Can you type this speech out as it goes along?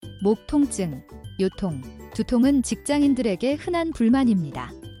목 통증, 요통, 두통은 직장인들에게 흔한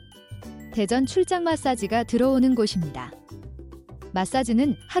불만입니다. 대전 출장 마사지가 들어오는 곳입니다.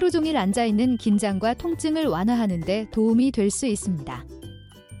 마사지는 하루 종일 앉아있는 긴장과 통증을 완화하는 데 도움이 될 수 있습니다.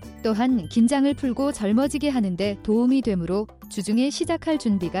 또한 긴장을 풀고 젊어지게 하는 데 도움이 되므로 주중에 시작할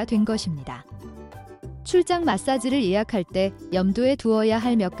준비가 된 것입니다. 출장 마사지를 예약할 때 염두에 두어야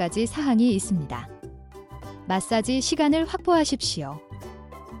할 몇 가지 사항이 있습니다. 마사지 시간을 확보하십시오.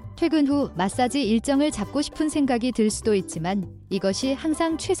 퇴근 후 마사지 일정을 잡고 싶은 생각이 들 수도 있지만 이것이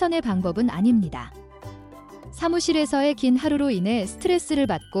항상 최선의 방법은 아닙니다. 사무실에서의 긴 하루로 인해 스트레스를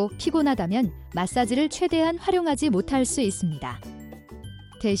받고 피곤하다면 마사지를 최대한 활용하지 못할 수 있습니다.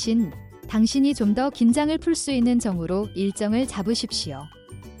 대신 당신이 좀 더 긴장을 풀 수 있는 정으로 일정을 잡으십시오.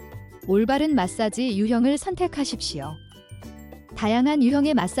 올바른 마사지 유형을 선택하십시오. 다양한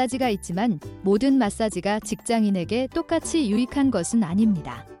유형의 마사지가 있지만 모든 마사지가 직장인에게 똑같이 유익한 것은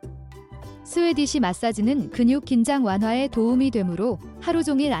아닙니다. 스웨디시 마사지는 근육 긴장 완화에 도움이 되므로 하루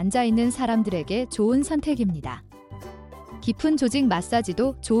종일 앉아있는 사람들에게 좋은 선택입니다. 깊은 조직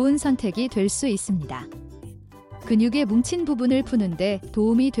마사지도 좋은 선택이 될 수 있습니다. 근육의 뭉친 부분을 푸는데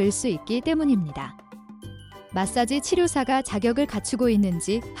도움이 될 수 있기 때문입니다. 마사지 치료사가 자격을 갖추고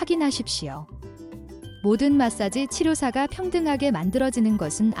있는지 확인하십시오. 모든 마사지 치료사가 평등하게 만들어지는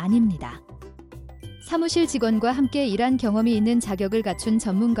것은 아닙니다. 사무실 직원과 함께 일한 경험이 있는 자격을 갖춘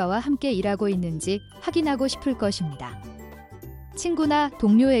전문가와 함께 일하고 있는지 확인하고 싶을 것입니다. 친구나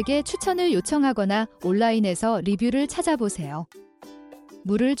동료에게 추천을 요청하거나 온라인에서 리뷰를 찾아보세요.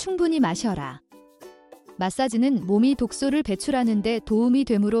 물을 충분히 마셔라. 마사지는 몸이 독소를 배출하는 데 도움이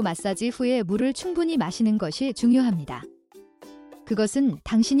되므로 마사지 후에 물을 충분히 마시는 것이 중요합니다. 그것은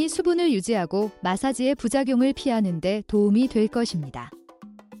당신이 수분을 유지하고 마사지의 부작용을 피하는 데 도움이 될 것입니다.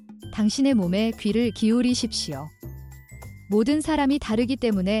 당신의 몸에 귀를 기울이십시오. 모든 사람이 다르기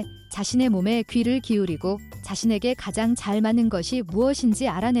때문에 자신의 몸에 귀를 기울이고 자신에게 가장 잘 맞는 것이 무엇인지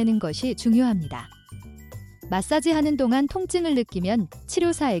알아내는 것이 중요합니다. 마사지하는 동안 통증을 느끼면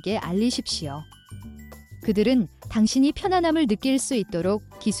치료사에게 알리십시오. 그들은 당신이 편안함을 느낄 수 있도록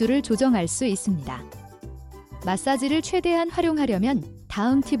기술을 조정할 수 있습니다. 마사지를 최대한 활용하려면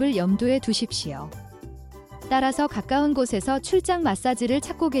다음 팁을 염두에 두십시오. 따라서 가까운 곳에서 출장 마사지를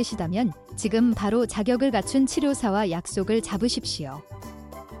찾고 계시다면 지금 바로 자격을 갖춘 치료사와 약속을 잡으십시오.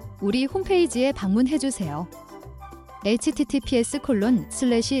 우리 홈페이지에 방문해주세요.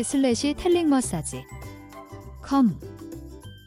 https://텔링머사지.com